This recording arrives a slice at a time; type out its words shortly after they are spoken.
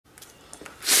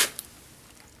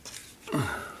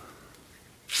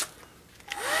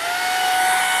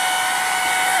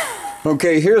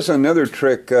Okay, here's another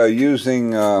trick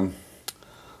using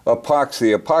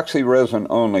epoxy resin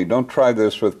only. Don't try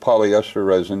this with polyester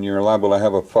resin. You're liable to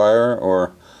have a fire,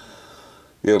 or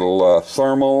it'll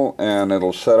thermal and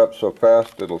it'll set up so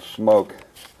fast it'll smoke.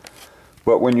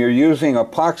 But when you're using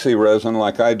epoxy resin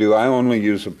like I do, I only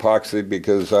use epoxy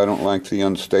because I don't like the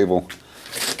unstable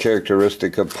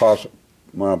characteristic of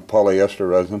polyester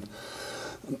resin.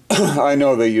 I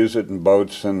know they use it in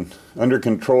boats, and under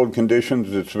controlled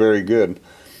conditions it's very good.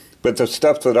 But the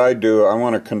stuff that I do, I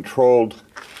want a controlled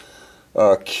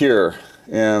cure,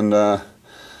 and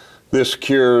this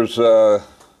cures on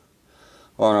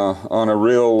a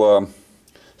real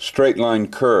straight line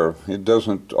curve. It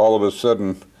doesn't all of a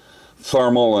sudden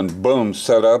thermal and boom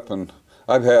set up. And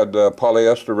I've had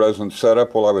polyester resin set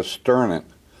up while I was stirring it,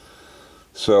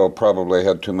 so probably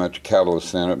had too much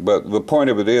catalyst in it. But the point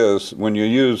of it is, when you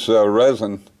use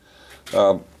resin,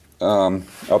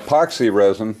 epoxy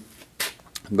resin,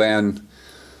 then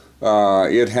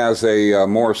it has a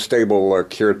more stable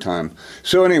cure time.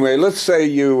 So anyway, let's say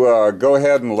you go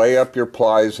ahead and lay up your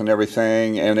plies and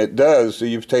everything, and it does. So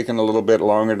you've taken a little bit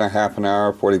longer than a half an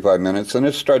hour, 45 minutes, and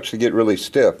it starts to get really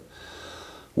stiff.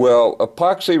 Well,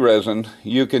 epoxy resin,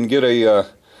 you can get a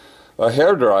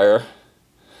hairdryer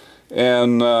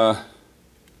and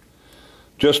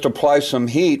just apply some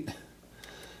heat,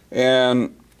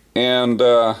 and it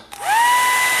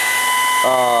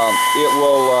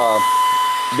will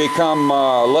become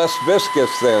less viscous.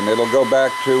 Then it'll go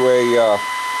back to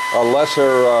a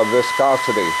lesser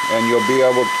viscosity, and you'll be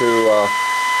able to,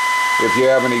 if you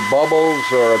have any bubbles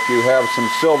or if you have some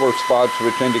silver spots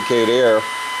which indicate air,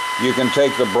 you can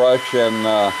take the brush and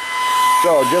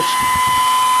so just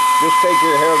take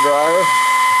your hair dryer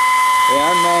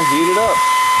and heat it up.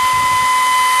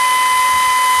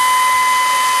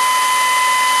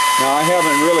 Now, I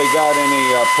haven't really got any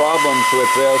problems with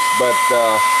this, but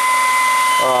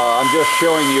I'm just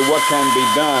showing you what can be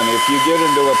done. If you get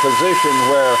into a position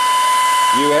where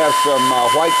you have some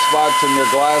white spots in your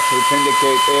glass which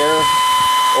indicate air,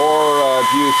 or if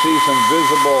you see some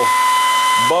visible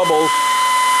bubbles,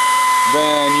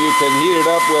 then you can heat it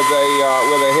up with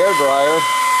a hair dryer,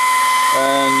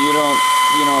 and you don't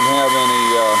have any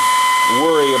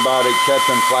worry about it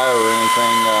catching fire or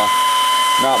anything.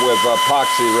 Not with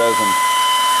epoxy resin.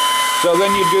 So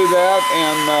then you do that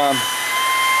and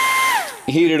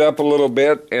heat it up a little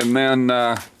bit, and then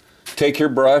take your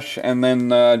brush and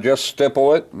then just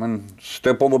stipple it and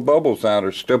stipple the bubbles out,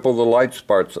 or stipple the light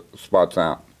spots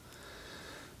out.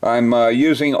 I'm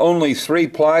using only 3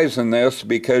 plies in this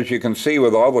because you can see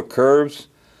with all the curves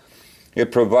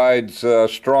it provides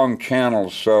strong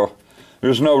channels, so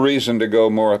there's no reason to go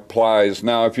more plies.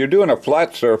 Now, if you're doing a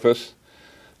flat surface,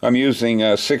 I'm using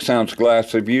a 6-ounce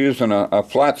glass. If you're using a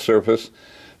flat surface,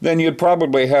 then you'd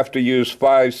probably have to use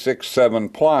 5, 6, 7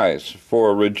 plies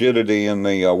for rigidity in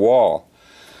the wall.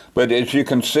 But as you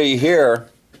can see here,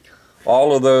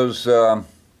 all of those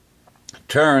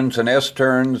turns and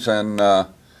S-turns and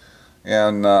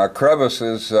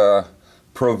crevices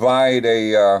provide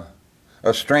a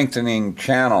strengthening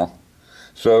channel.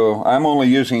 So I'm only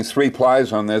using 3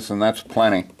 plies on this, and that's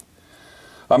plenty.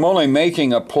 I'm only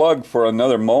making a plug for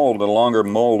another mold, a longer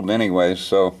mold anyway,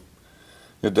 so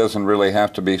it doesn't really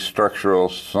have to be structural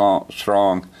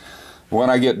strong. When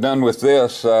I get done with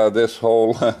this, this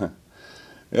hole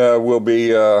will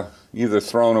be either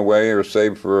thrown away or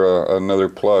saved for another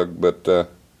plug, but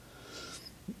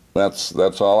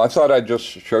that's all. I thought I'd just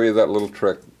show you that little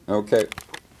trick. Okay.